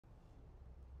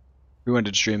We went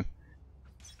to stream.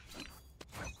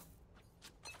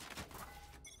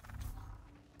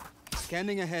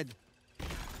 Scanning ahead.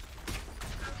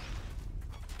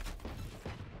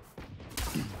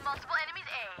 Multiple enemies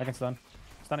A. I can stun.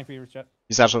 Stunning for you, Jet.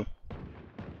 He's actually.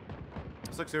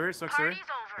 Look serious, look Party's serious.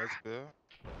 over. Let's go.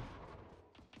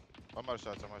 One more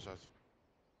shots, one more shots.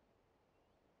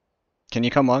 Can you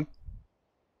come on?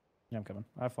 Yeah, I'm coming.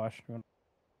 I have flash. You want-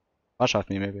 Flash off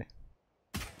me, maybe.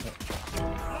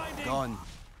 Gone.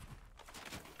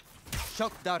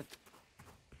 Shock dart.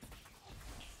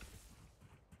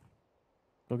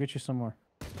 Go get you some more.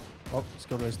 Oh,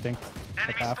 skill raise dink.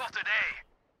 Like half.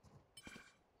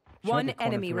 One Should I get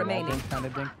enemy corner through a wall remaining. dink, kind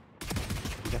of dink?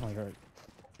 You definitely hurt.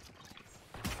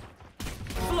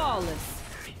 Flawless.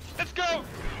 Let's go!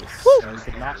 No, you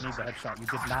did not need the headshot. You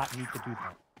did not need to do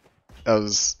that. That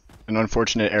was an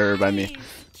unfortunate error by me. Nice.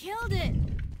 Killed it.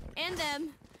 And them.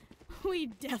 We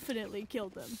definitely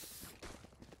killed them.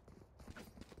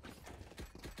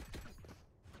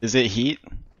 Is it heat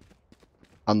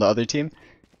on the other team?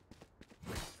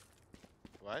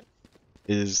 What?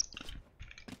 Is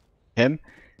him?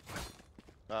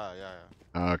 Ah, yeah.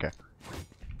 Oh, okay.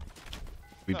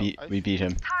 We No, beat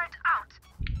him. Turret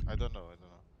out. I don't know.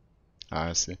 Ah,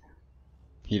 I see.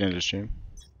 Heat ended stream.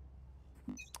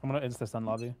 I'm gonna insta stun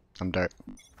lobby. I'm dark.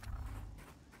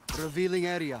 Revealing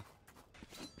area.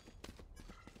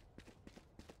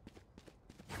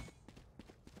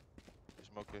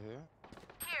 Smoke it here.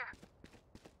 Here.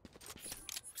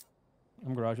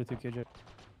 I'm garage with you, KJ. Enemy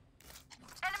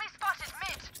spotted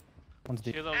mid. One's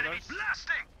deep.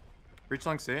 Reach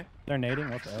long C. They're nading.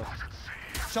 What the hell?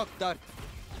 Shock dart.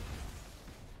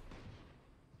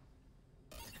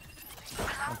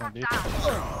 One's on deep.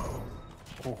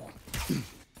 Oh.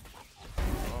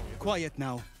 Quiet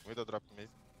now. We don't drop mid.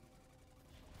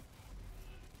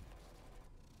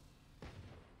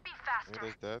 Be faster. Mid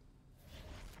is dead.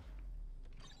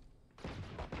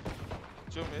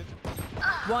 Two mid.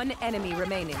 One enemy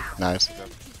remaining. Nice.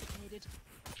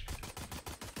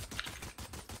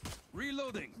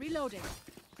 Reloading.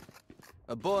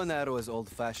 A bow and arrow is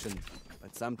old-fashioned,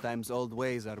 but sometimes old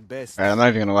ways are best. Alright, I'm not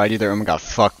even gonna lie to you, their room got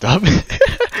fucked up.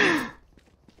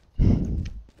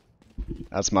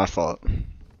 That's my fault. I'm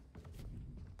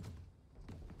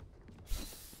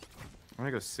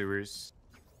gonna go sewers.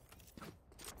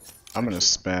 I'm gonna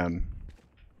spam.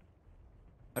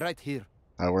 Right here.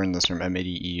 We're in this room,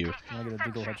 M80 EU. I'm gonna get a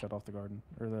deagle headshot off the garden.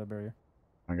 Or the barrier.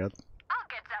 Oh my god. I'll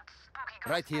get that spooky ghost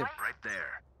Right here. toy. Right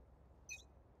there.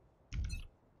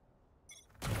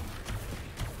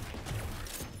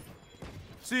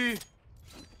 See.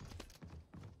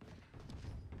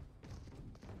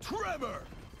 Trevor.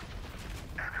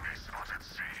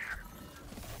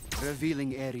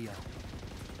 Revealing area.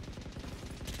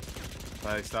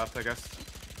 I stopped, I guess.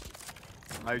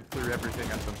 I threw everything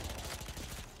at them.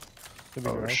 Could be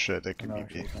Oh garage. shit, they could No, be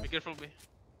actually, B. it's not. Be careful, B.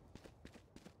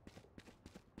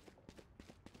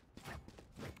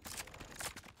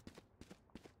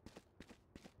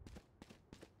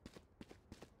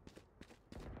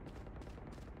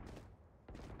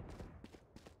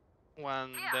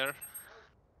 One there.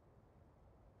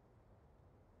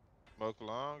 Smoke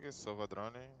long, Sova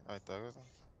droning. I tagged him.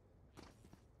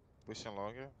 Pushing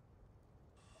longer.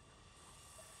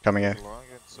 Coming in. Long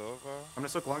and Sova. I'm gonna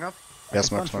soak long up. Yeah,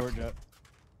 Stun smoke, short smoke. jet.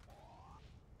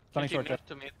 Stunning short jet.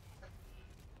 To mid.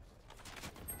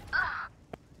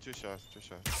 Two shots, two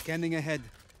shots. Scanning ahead.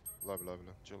 Lobby.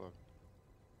 Two lobby.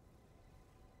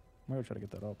 I'm gonna try to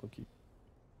get that up, low key.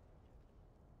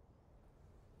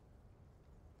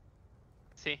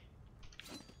 C.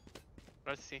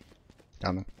 Right C.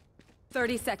 Coming.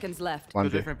 30 seconds left. Go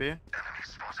 1B. different B.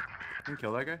 Can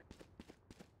kill that guy.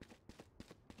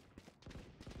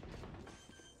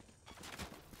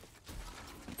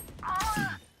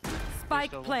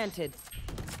 Spike planted.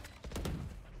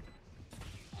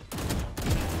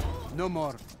 No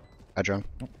more. I drone.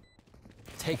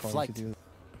 Take Probably flight. should do-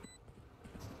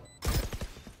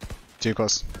 Too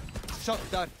close. Shock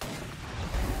dart.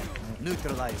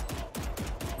 Neutralized.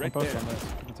 Right post on this.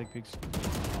 You can take peeks.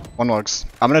 One logs.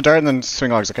 I'm gonna dart and then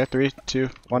swing logs, okay? 3, 2,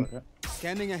 1. Yeah.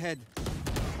 Scanning ahead.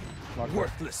 Log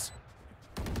Worthless.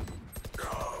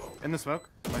 In the smoke.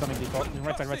 Stunning default.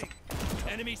 Right side, right side.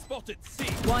 Enemy spotted. C.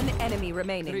 One enemy Three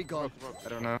remaining. gone. I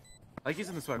don't know. I think he's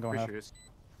in the smoke. Go Pretty half. sure he is.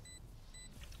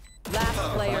 Last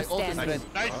player My ult is standing. ready.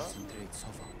 Nice. Concentrate,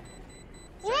 Sova.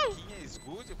 Zekken is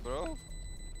good, bro.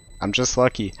 I'm just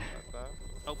lucky.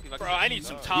 Bro, I need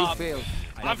some You top. failed.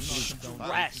 I'm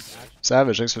stressed.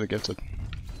 Savage, thanks for the gifted.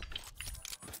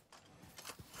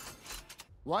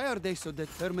 Why are they so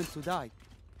determined to die?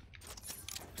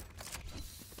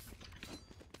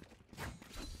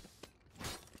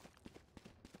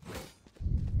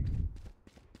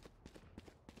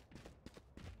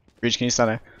 Reach, can you stun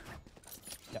her?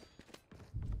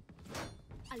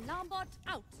 Alarm bot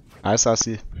out. I saw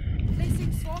C.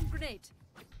 Placing swarm grenade.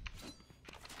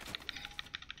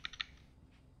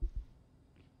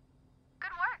 Good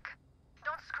work.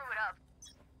 Don't screw it up.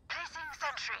 Placing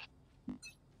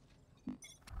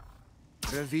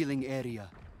sentry. Revealing area.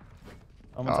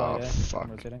 I'm gonna tell Oh, you, fuck.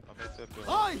 I'm rotating. I'm mid tip.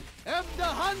 I am the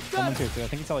hunter. Someone too, I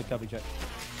think it's all like cubby jet.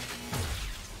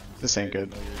 This ain't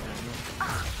good.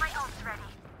 My ult's ready.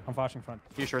 I'm flashing front.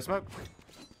 You short smoke?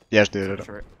 Yeah, dude.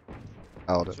 Short.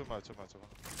 I hold it. Too much.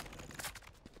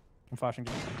 I'm flashing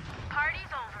deep. Party's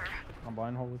over. I'm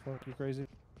blind, holy fuck, you crazy.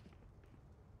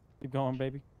 Keep going,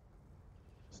 baby.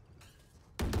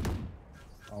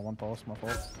 Oh, one pulse, my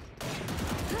fault.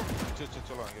 Too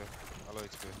long, yeah. I low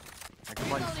XP. I can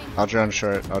blind. I'll drone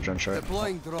short.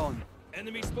 Deploying drone.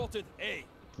 Enemy spotted A.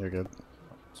 You're good.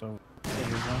 So,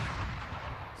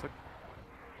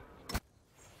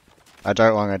 I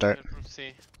dart long, I dart. From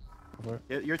C.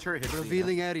 Your turret hit.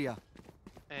 Revealing area.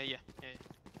 Yeah.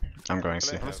 I'm going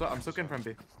C. I'm soaking from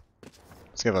B.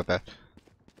 Let's give up back.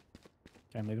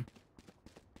 can't leave him.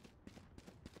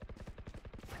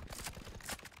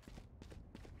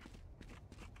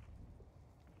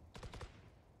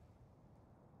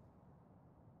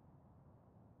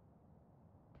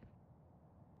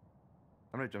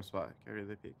 I'm gonna jump spot. Carry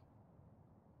the peak.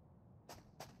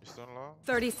 You stun long?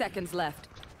 30 seconds left.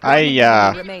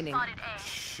 Aye, Remaining.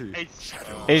 Shoot.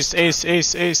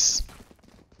 Ace.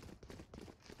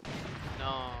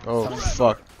 No. Oh,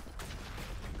 fuck.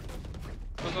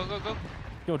 Go.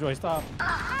 Killjoy, stop.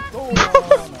 Go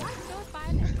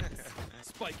fine.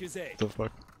 Spike is A. The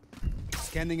fuck?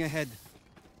 Scanning ahead.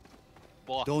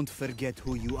 Boah. Don't forget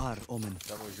who you are, Omen.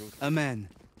 A man,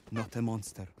 not a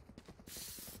monster.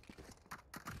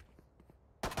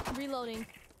 Reloading.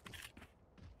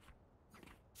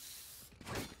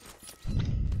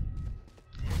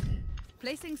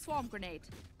 Placing swarm grenade.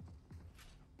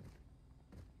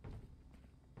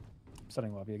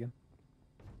 Setting lobby again.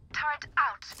 Turret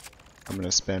out. I'm gonna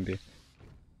spam B.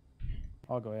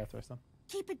 I'll go after us then.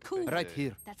 Keep it cool. Right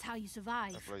here. That's how you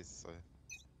survive. I play side.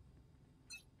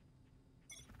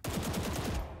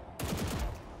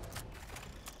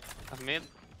 I'm mid.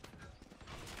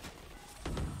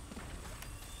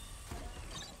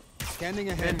 Scanning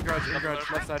In ahead.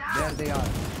 garage, left side. There they are.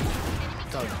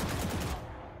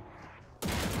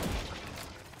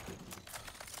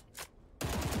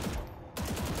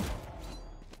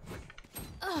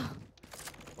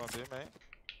 One B, mate.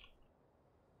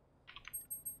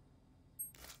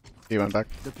 He went back.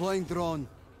 Deploying drone.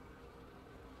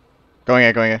 Going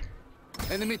A.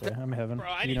 Enemy. Yeah, I'm heaven. Bro,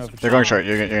 I You need know some if They're going short.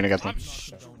 You're gonna get them. I'm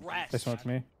stressed. they smoked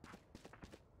me.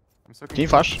 I'm soaking. Can you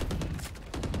flash?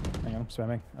 Hang on, I'm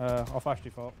spamming. I'll flash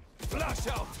default. Flash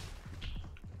out.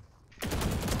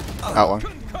 Out one.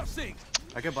 Concussing.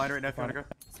 I can blind right now if you wanna go.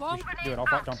 Swarm Do grenade it, I'll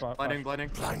out. jump out.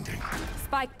 Blinding.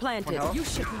 Spike planted. One You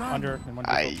should run. Under and one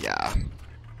Aye, default. yeah.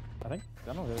 I think. I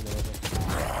don't know where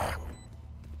they go.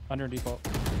 Under and default.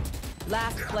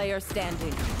 Last player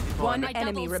standing. One My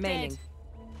enemy double's remaining. dead.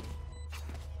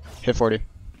 Hit 40.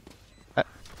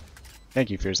 Thank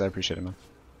you, Fierce. I appreciate it, man.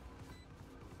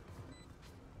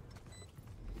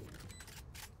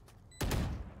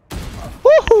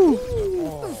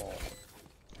 Woohoo!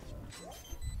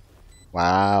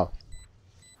 Wow.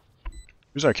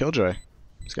 Who's our killjoy?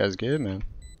 This guy's good, man.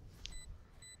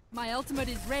 My ultimate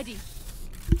is ready.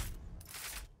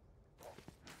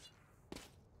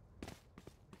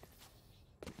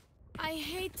 I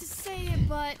hate to say it,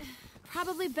 but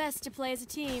probably best to play as a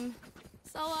team.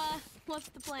 So, what's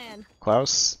the plan?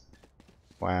 Klaus?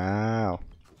 Wow.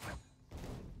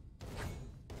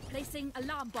 Placing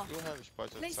alarm bot. You have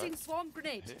spot Placing outside. swarm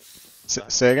grenade. Hit.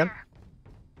 Say again?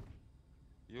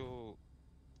 You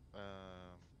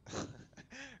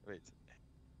wait.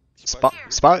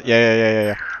 Spot?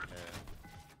 Yeah.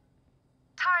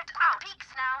 Turret out. Peeks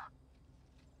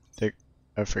now.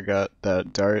 I forgot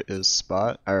that dart is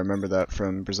spot. I remember that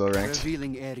from Brazil ranked.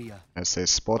 Revealing area. I say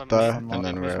spota and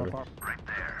then wherever.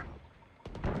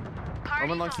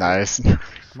 Omen launch. Nice. I'm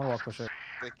gonna walk push it.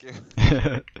 Thank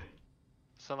you.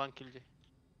 Someone killed you.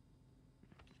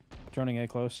 Droning A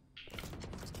close.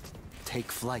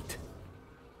 Take flight.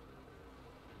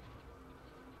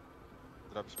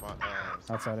 Drop spot.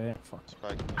 Outside A. Fuck.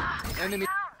 Spike. Enemy.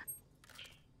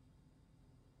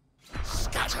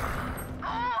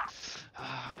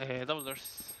 Double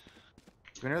doors.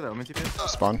 Winner the Omen TP.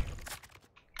 Spawn.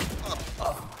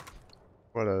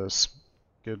 What a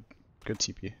good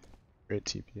TP. Great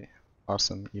TP.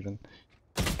 Awesome, even.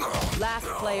 Last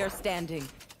player standing.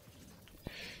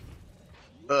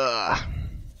 Ugh.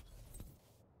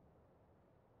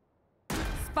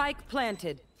 Spike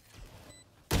planted.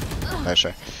 Nice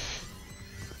try.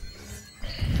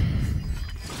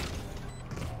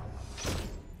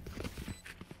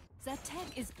 Their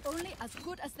tech is only as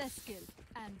good as their skill.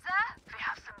 And We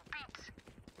have some beats.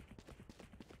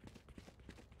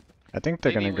 I think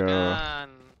they're Maybe gonna we go.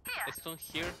 can stun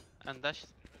here and dash.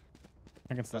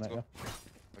 I can stun it, Let's yeah. go.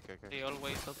 Okay, okay. They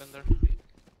always open there.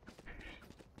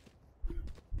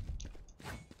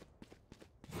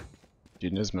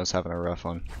 Dude, Nismo's having a rough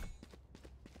one.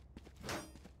 Placing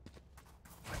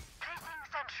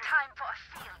sentry. Time for a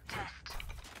field test.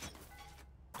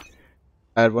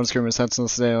 I had one scream with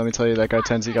Sentinels today, let me tell you, that guy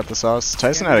Tenzi got the sauce.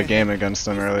 Tyson had a game against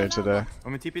him earlier today.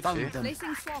 I'm in TP Found today. them.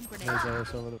 placing swarm grenade.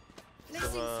 There's over there.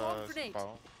 Placing swarm grenade.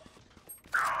 Spawn.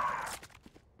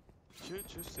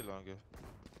 Choose still longer.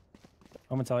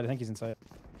 I'm inside, I think he's inside.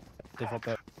 Default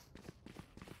that.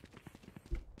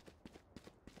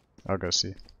 I'll go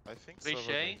see. I think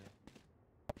Ricochet. Sova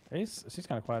maybe. He's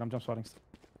kind of quiet, I'm jump spotting.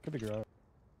 Could be Gorilla.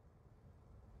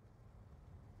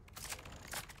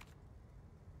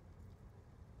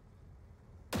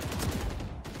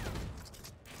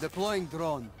 Deploying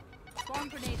drone. Swarm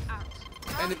grenade out.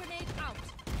 Swarm Enemy- grenade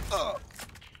out.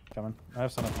 Coming. I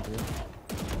have sun up in here.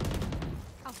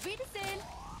 Auf Wiedersehen.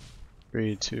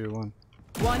 3, 2, 1.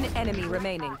 One enemy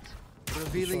remaining.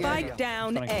 Revealing Spike area.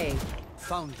 down A.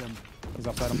 Found them. He's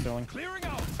outside, I'm throwing. Clearing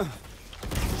out.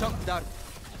 Shock dart.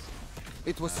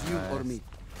 It was you or me.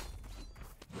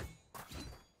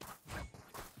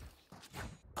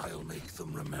 I'll make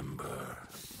them remember.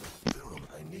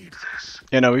 I need this.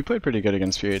 Yeah, no, we played pretty good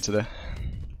against Fury today.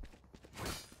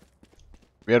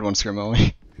 We had one scrim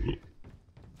only.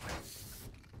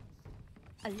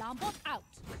 Alarm bot out.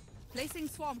 Placing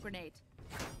swarm grenade.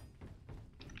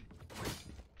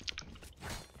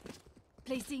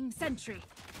 Placing sentry.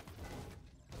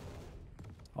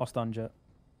 I'll stun Jet.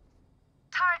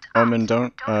 Turret out. Omen,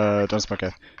 don't smoke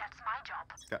it. That's my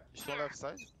job. You still left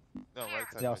side? No, right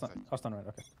side. Yeah, right side. I'll stun right,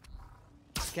 okay.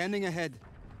 Scanning ahead.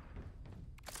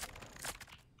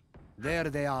 There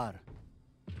they are.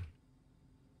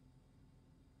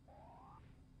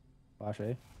 Flash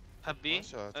A. Have B. One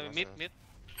shot, one Mid, shot. mid.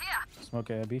 Smoke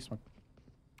A, B, smoke.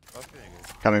 Nothing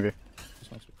good. Coming B.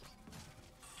 Smoke.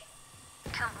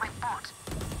 Killed my bot.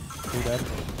 Two dead.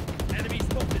 Enemy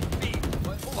spotted. B.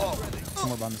 One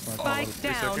more bomb to smoke. Spike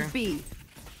down Researching. B.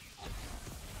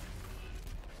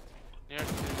 Near.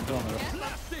 Still on the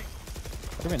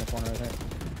roof. Put me in the corner right there.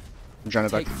 I'm trying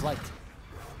to back. Take flight.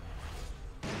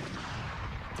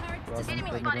 Turret Rob,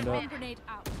 destroyed. bring it Swarm up. grenade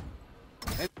out.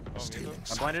 Oh, middle.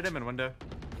 I blinded him in window.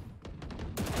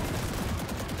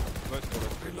 Let's go.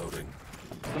 Reloading.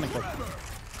 Stunning quick.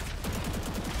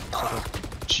 One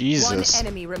Jesus.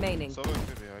 enemy remaining. Sova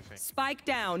maybe, I think. Spike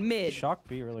down He mid. shocked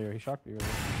B earlier, he shocked B earlier.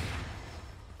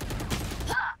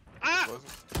 Was it?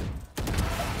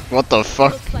 What the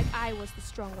fuck? Looks like I was the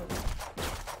stronger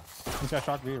one. He's got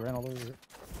shocked B, ran all over it.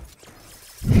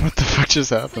 What the fuck just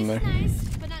Place happened is there?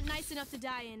 nice, but not nice enough to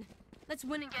die in. Let's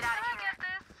win and get out of here. Get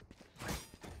this?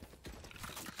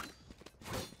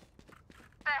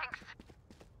 Thanks.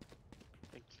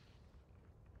 Thank you.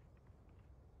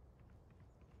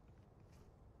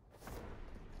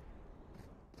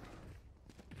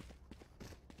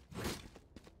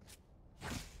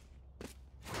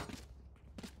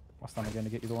 I'll stun again to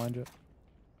get you the line, Jet.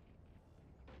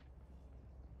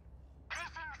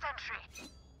 Placing sentry.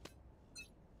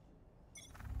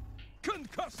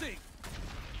 Concussing.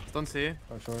 Stun C.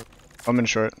 Oh, short. Omen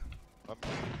short. Sova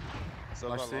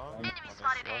Flash C. long. Enemy On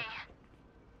spotted this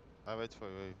A. I wait for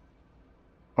you.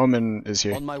 Omen is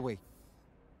here. On my way.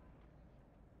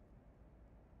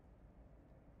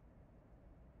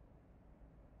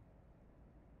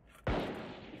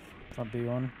 Front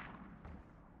B1.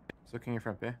 Looking in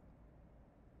front B. I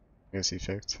guess he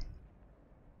faked.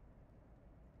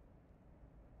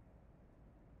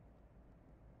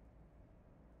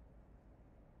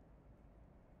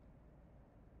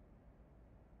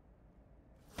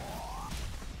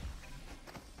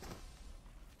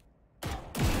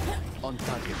 On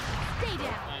target. Stay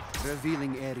down.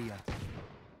 Revealing area.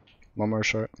 One more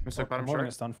short. Mr. I'm Bottom holding short.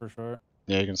 it stun for sure.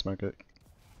 Yeah, you can smoke it.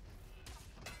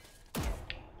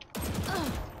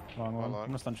 Long one. long. I'm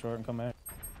gonna stun short and come back.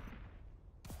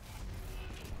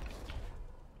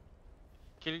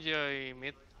 Killjoy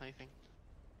mid, I think.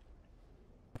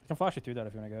 I can flash you through that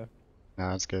if you wanna go.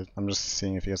 Nah, that's good. I'm just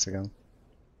seeing if he gets again.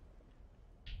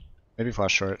 Maybe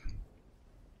flash short.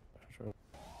 Sure.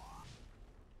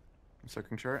 I'm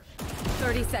soaking short.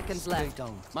 30 seconds Stay left.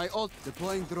 down. My ult.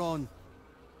 Deploying drone.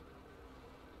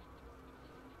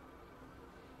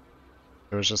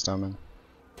 It was just Omen.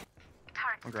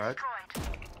 Turret Okay.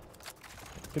 destroyed.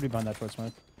 Could be behind that towards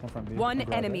smoke. One front B. One One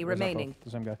garage, enemy right? There's not remaining. both.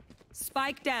 The same guy.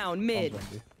 Spike down mid. One's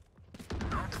behind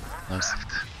B. Nice.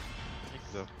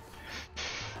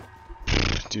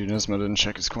 Dude, Nismo didn't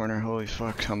check his corner. Holy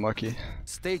fuck, I'm lucky.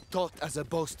 Stay taut as a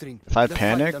bowstring. If I The fight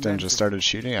panicked and demands just it. started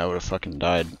shooting, I would have fucking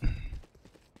died. Need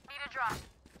a drop.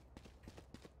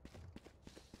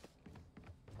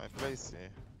 My place here.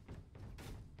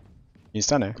 He's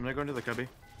done A. I'm gonna go into the cubby. You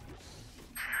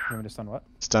want me to stun what?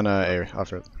 Stun A,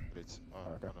 offer it. Bridge. Oh,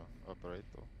 Okay. no. Operator.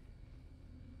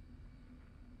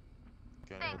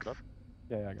 Can you drop?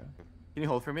 Yeah, I got it. Can you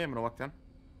hold for me? I'm gonna walk down.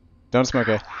 Don't smoke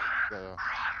A. Yeah.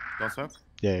 Don't smoke.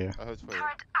 Yeah. I heard for you.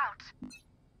 Turret out.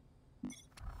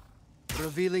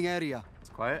 Revealing area. It's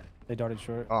quiet. They darted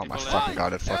short. Oh my fucking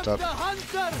god, it fucked up. The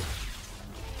hunter.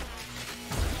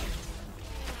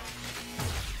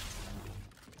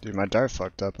 Dude, my dart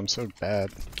fucked up. I'm so bad.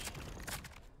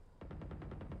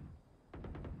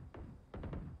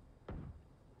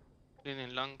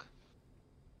 In long.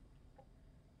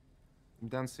 I'm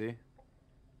down C.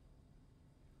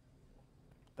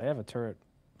 They have a turret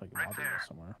like right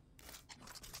somewhere.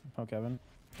 Oh, Kevin.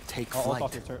 Take Ult flight.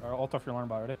 off your turret. Ult off your alarm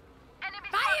bot, right? Enemy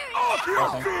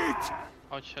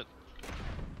Oh shit.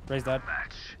 Raise that.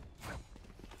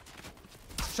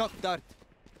 Shock dart.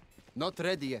 Not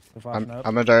ready yet. They're flashing up.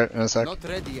 I'm gonna dart in a sec. Not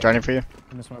ready yet. Darting for you.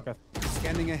 In the smoke.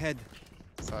 Scanning ahead.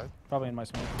 Side. Probably in my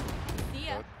smoke. See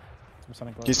ya. I'm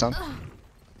stunning close. He's done.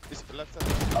 It's left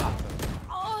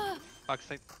side.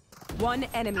 Backside. One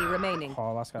enemy remaining.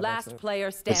 Oh, last guy. Last that's player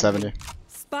It's standing. 70.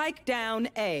 Spike down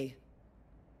A.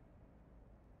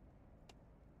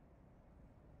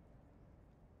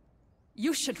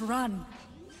 You should run.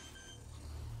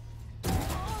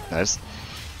 Nice.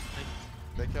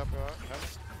 Take up your heaven.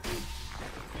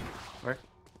 Where?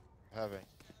 Heaven.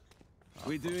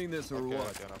 We doing this or Okay, what?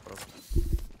 okay, no problem.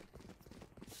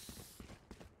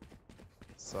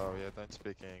 Sorry, I don't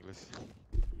speak English.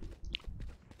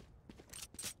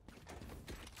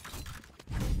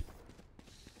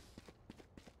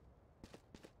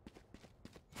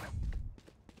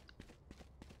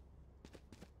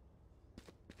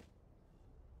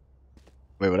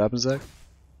 Wait, what happens, Zach?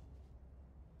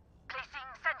 Placing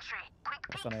sentry. Quick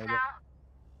That's peek an A, now.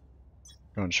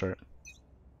 Going short.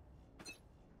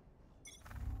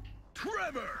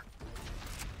 Trevor!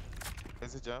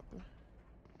 Is it jump?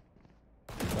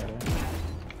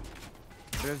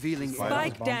 Revealing area.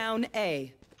 Spike bomb. down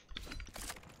A.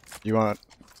 You want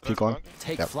peek one?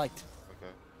 Take Yep. flight.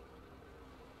 Okay.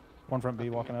 One front B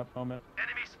walking up. Moment.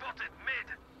 Enemy spotted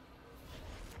mid.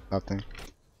 Nothing.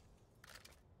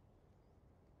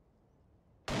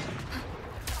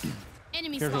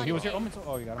 Enemy Here, spotted. he was here.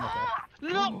 Oh, you got him.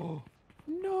 Okay. No!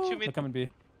 No. Shoot me. They're coming B.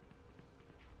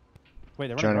 Wait,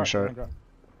 they're Joining running short. garage.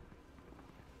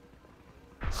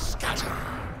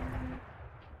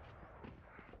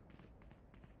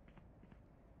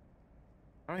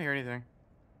 I don't hear anything.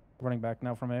 Running back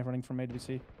now from A. Running from A to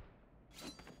C.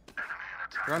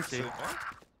 They're on C. Sit, man.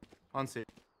 On C.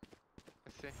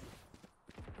 I see.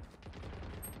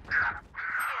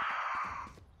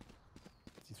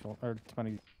 He's full. Or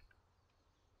 20.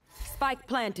 Spike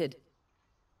planted.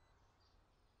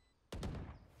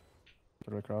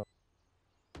 Put it across.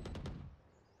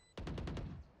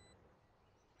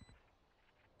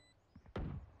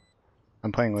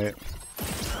 I'm playing late.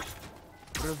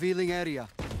 Revealing area.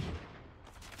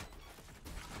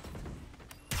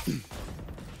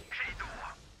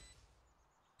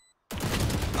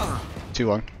 2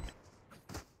 long.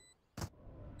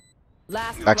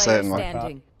 Last Backside player and one.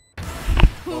 standing.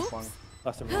 Both long.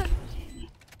 Last of one.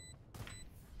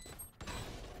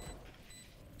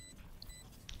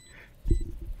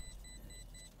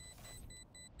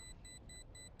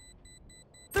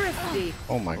 Thrifty.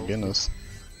 Oh my goodness.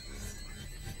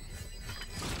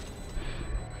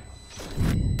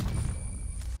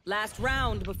 Last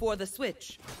round before the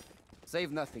switch.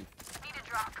 Save nothing. Need a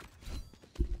drop.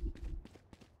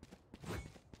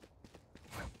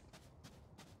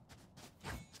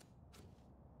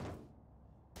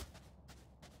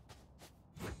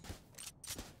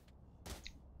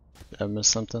 Did I miss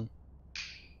something?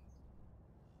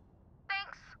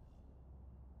 Thanks.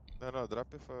 No, drop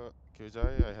it for Killjoy.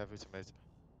 I have ultimate.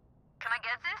 Can I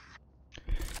get this?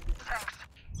 Thanks.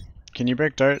 Can you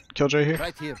break dart, Killjoy here?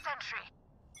 Right here. Sentry.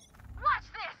 Watch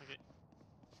this. Okay.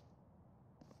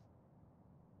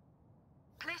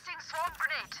 Placing swarm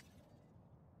grenade.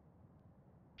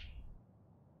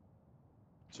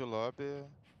 Two lobby.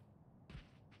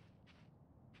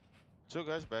 Two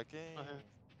guys backing. Okay.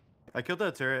 I killed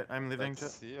the turret. I'm leaving.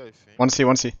 Let's see, I think. 1C,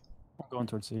 1C. I'm going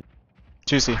towards C.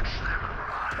 2C.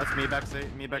 That's me back C.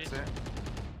 Me back C.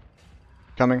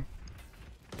 Coming.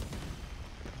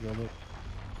 Drilled it.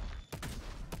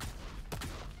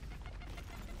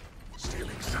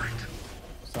 Stealing sight.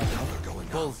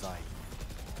 Bullseye.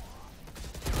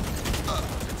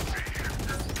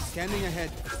 Scanning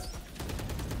ahead.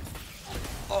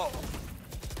 Oh.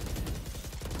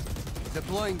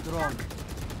 Deploying drone.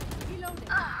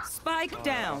 Spike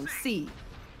down, C.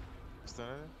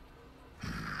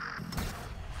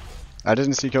 I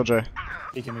didn't see Killjoy.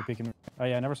 Peeking me. Oh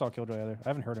yeah, I never saw Killjoy either. I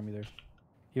haven't heard him either.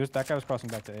 That guy was crossing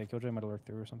back to A. Killjoy might have lurked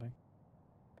through or something.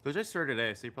 They just started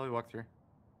A, so you probably walked through.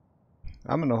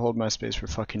 I'm gonna hold my space for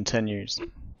fucking 10 years.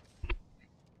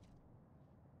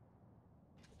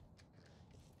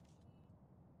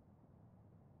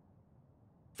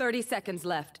 $30 seconds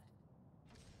left.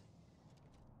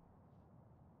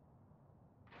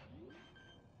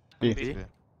 B.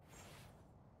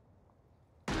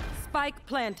 Spike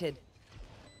planted.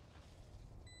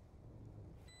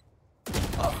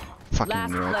 Fucking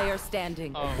Last knew it. player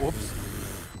standing. Oh. Whoops.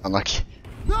 Unlucky.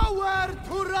 Nowhere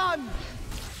to run.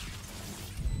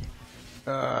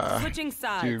 Switching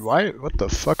sides. Dude, why? What the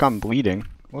fuck? I'm bleeding.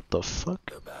 What the fuck?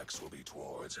 Their backs will be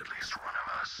towards at least one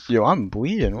of us. Yo, I'm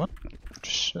bleeding. What?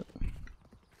 Shit.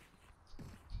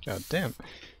 God damn.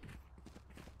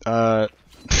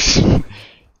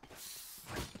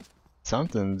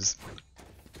 Something's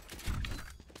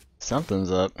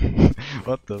up.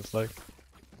 What the fuck?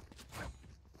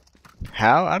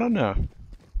 How? I don't know. I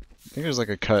think there's like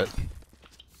a cut.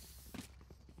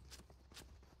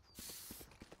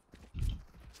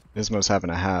 Ismo's having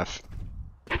a half.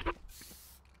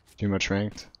 Too much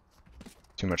ranked.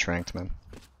 Too much ranked, man.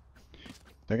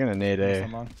 They're gonna nade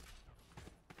A.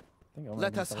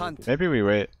 Let us hunt. Maybe we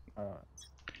wait. Yeah,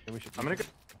 we should. I'm gonna go.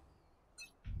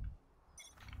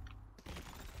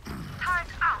 Turret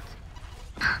out.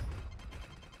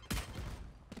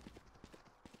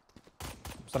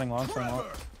 Stunning long. One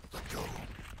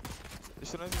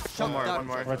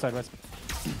more. Right side. He's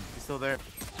still there.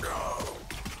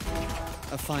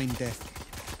 A fine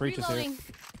death. Breach is here. Reloading.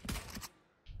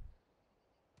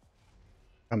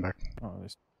 I'm back. Oh,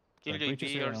 there's. Kill Like, you breach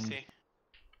is B here, or C.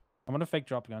 I'm gonna fake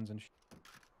drop guns and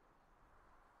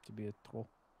to be a troll.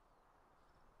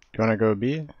 You wanna go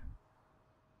B?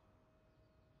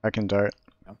 I can dart.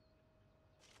 Yeah.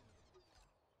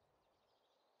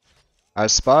 I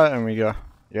spot and we go.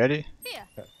 You ready? Here.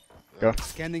 Go.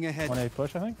 Scanning ahead. 1A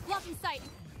push, I think. Blocking sight.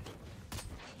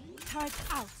 Turret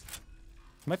out.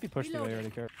 Might be pushed through A already,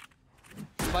 care.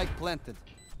 Spike planted.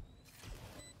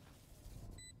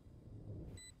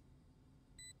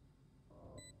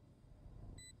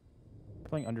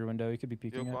 Playing under window, he could be You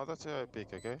peeking it. bother to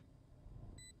pick, okay?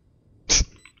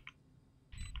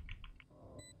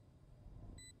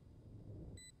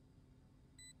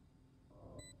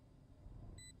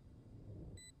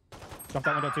 Jump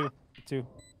that window two.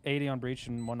 80 on breach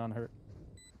and 1 on hurt.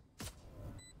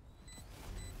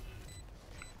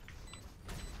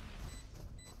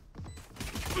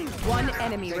 One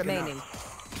enemy remaining.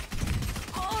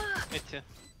 Me too.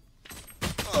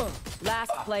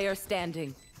 Last player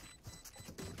standing.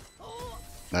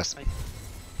 Nice.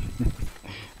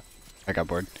 I got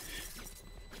bored.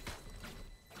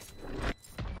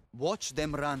 Watch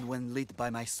them run when lit by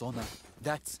my sonar.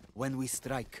 That's when we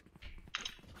strike.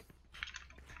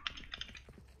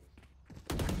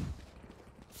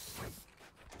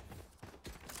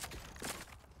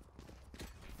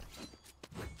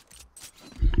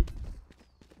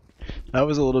 That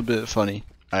was a little bit funny.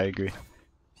 I agree.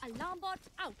 Alarm bot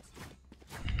out.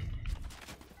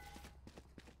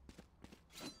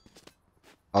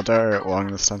 I'll dart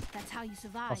long this time. That's how you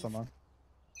survive. Also long.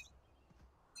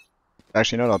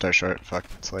 Actually, no, I'll dart short. Fuck,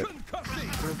 it's late.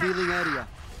 Revealing area.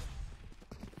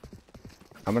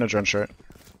 I'm gonna drone short.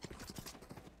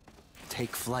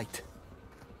 Take flight.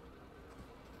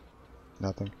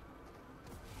 Nothing.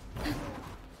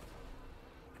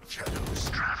 Shadows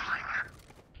traveling.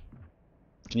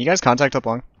 Can you guys contact up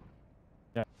long?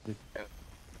 Yeah. Dude.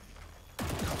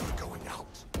 Cover going out.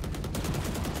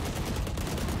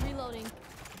 Reloading.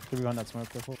 Could be on that smoke,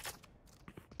 careful.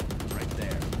 Right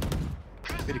there.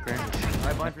 Pretty clear.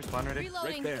 I blind for spawn ready.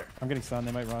 Reloading. Right there. I'm getting stunned,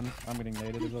 they might run. I'm getting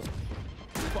naded as well.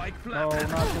 Spike No, planted.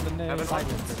 not to the nade. Have a spike.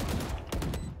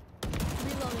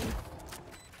 Reloading.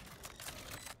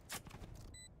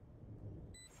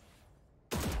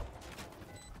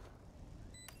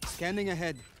 Scanning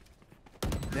ahead.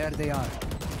 There they are.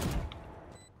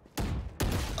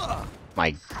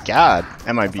 My god,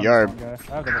 MIBR. Guy.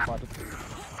 I have double spotted.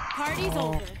 Party's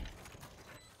over.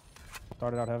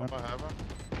 Started out heaven. Spawn heaven.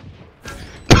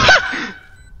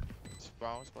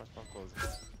 Spawn close.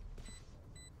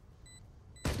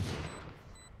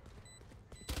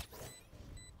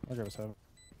 I'll go with heaven.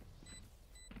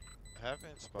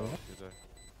 Haven't spoken today.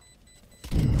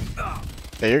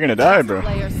 Hey, you're gonna die, bro.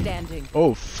 Player standing.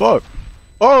 Oh fuck.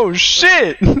 Oh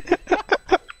shit.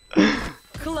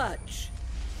 Clutch.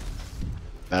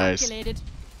 Nice. Calculated.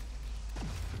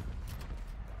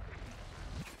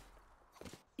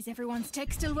 Is everyone's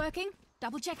tech still working?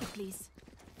 Double check it, please.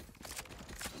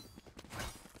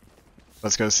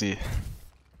 Let's go see.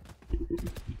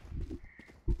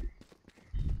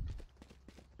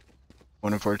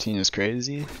 One in 14 is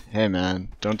crazy. Hey man,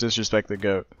 don't disrespect the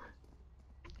GOAT.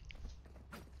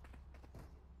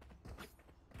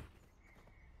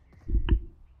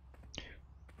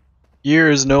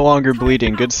 Ear is no longer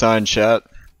bleeding. Good sign, chat.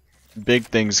 Big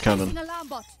things coming. Alarm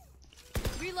bot.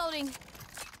 Reloading.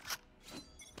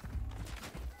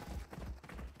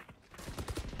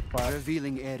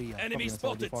 Revealing area. Enemy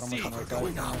spotted.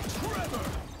 Going out. Tremor.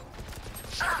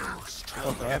 Shadows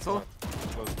travel. Cancel.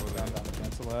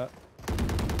 Cancel that.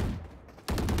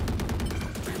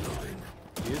 Reloading.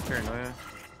 Use paranoia.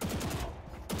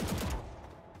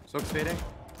 Soak's fading.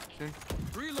 Okay.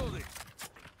 Reloading.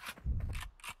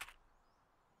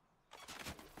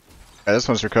 Yeah, this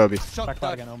one's for Kobe. Back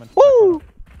flat again, Omen. Woo!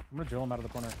 I'm gonna drill him out of the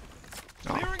corner.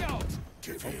 Clearing out.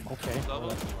 Okay.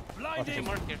 Double. Blinding.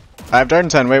 Mark here. I have dart in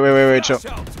 10. Wait, chill.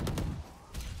 Flash out.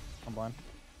 I'm blind.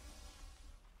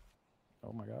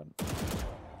 Oh my god.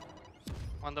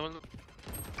 One double.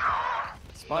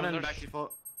 Spawn in back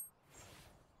default.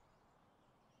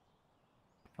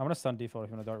 I'm gonna stun default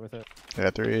if you wanna dart with it. Yeah,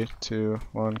 3, 2,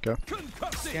 1, go.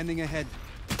 Concussing. Scanning ahead.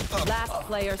 Last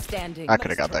player standing. I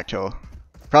could have got that kill.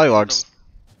 Probably logs.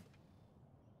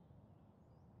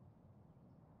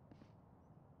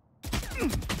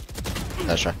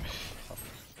 That's right.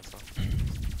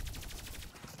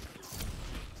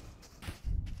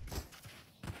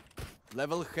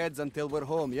 Level heads until we're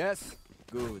home, yes?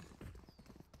 Good.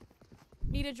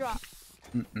 Need a drop.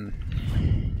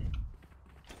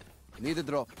 Need a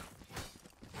drop.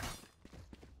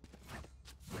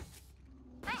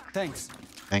 Thanks.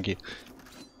 Thank you.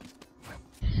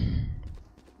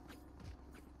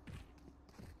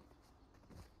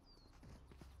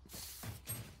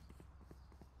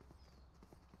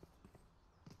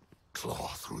 Claw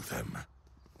through them.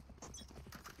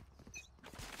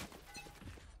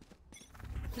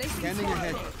 Scanning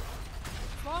ahead.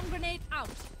 Bomb grenade out.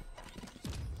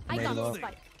 I got the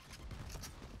spike.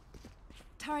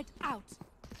 Turret out.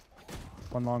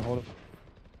 One long, hold it.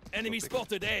 Enemy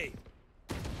spotted A.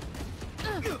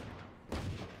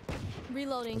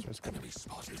 Reloading. Enemy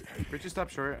spotted. Bridge stop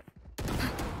short.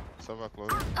 Sova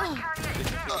close.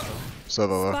 Sova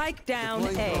low. Spike down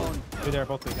Deploying A. drone. Two there,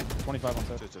 both weak. 25 on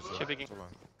set. Shipping.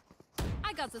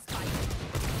 I got the spike.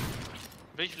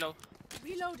 Bridge low.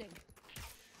 Reloading.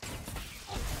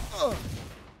 Gun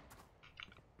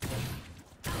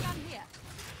here.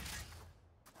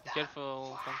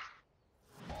 Careful.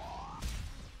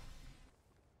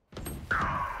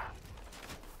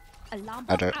 Alarm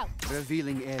I bot dart. out.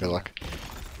 Revealing area. Good luck.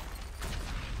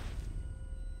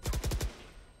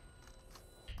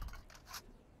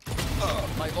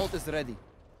 My ult is ready.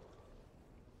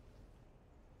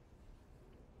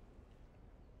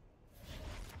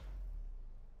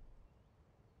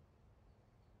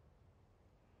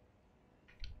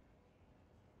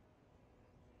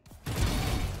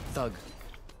 Thug.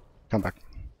 Come back.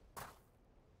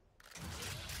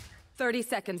 30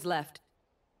 seconds left.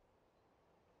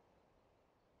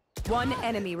 One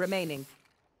enemy remaining.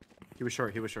 He was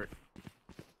short. He was short.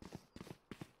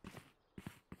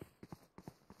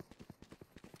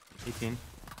 $18.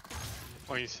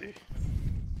 Oh, you see.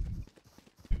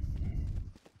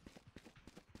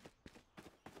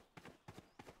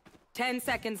 Ten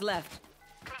seconds left.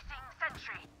 Placing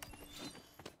sentry.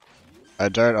 I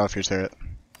dart off your turret.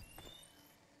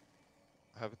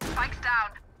 Have it. Spikes down.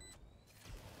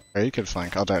 Or you could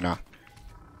flank. I'll dart now.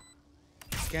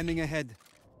 Scanning ahead.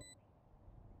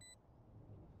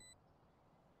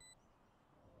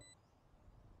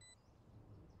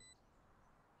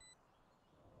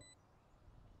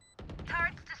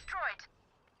 Turrets destroyed.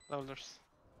 Loaders.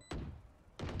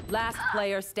 Last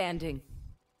player standing.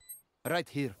 Right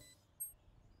here.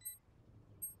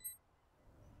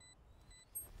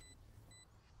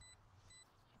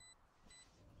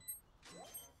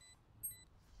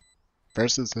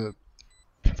 First is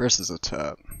a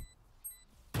top.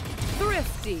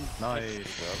 Thrifty. Nice.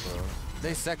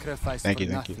 They sacrificed Thank for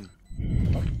you, thank you.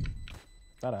 nothing.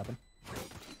 That happened.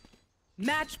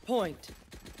 Match point.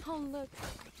 Oh look,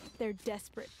 they're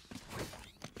desperate.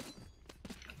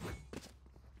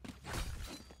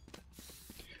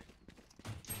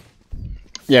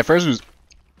 Yeah, first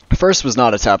was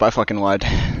not a tap. I fucking lied.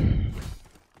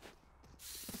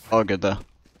 Oh, all good though.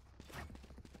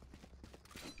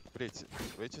 Wait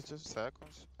 2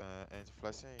 seconds and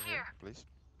flashing here, please.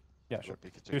 Yeah, sure.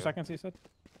 Pick it 2 together. seconds, he said?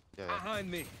 Yeah. Behind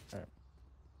me.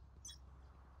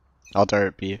 I'll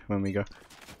dart B when we go.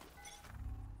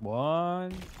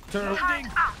 One. Turning.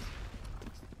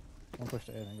 One push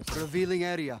to A, I guess. Revealing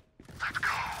area.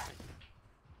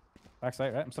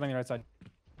 Backside, right? I'm sitting on your right side.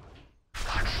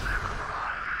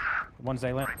 One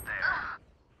Zaylan.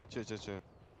 Chill.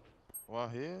 One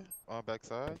here, one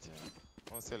backside,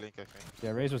 one C-link, I think. Yeah,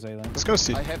 Raze was Zaylan. Let's go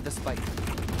see. I have the spike.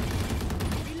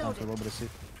 Down for a little bit of C.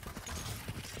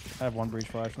 I have one breach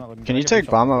flash, not looking Can good. you I get take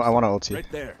breach bomb? off. I want to ulti.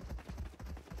 Right there.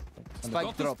 Send it. Spike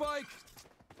Got the drop. spike.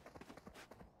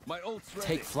 My ult's ready.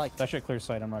 Take flight. That shit clears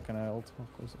sight, I'm not gonna ult. I'll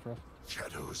close it for us.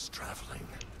 Shadows traveling.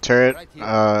 Turret Right here.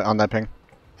 on that ping.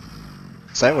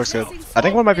 Sight works good. I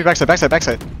think one might be backside.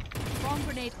 Backside. Bomb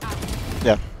grenade out.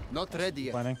 Yeah. Not ready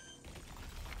yet. Planning.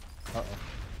 Uh-oh.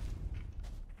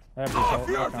 I have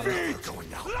breach ult. I'll counter.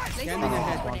 Going out. Scanning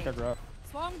ahead. Spawn, cover up.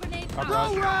 Swarm grenade Cover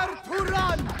out. up. Nowhere to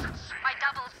run! My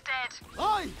double's dead.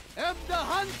 I am the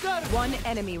hunter! One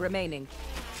enemy remaining.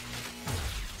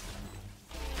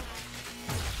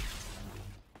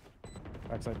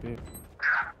 Backside B.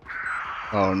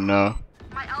 Oh no.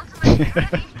 My ultimate is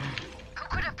ready. Who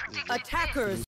could have predicted this? Attackers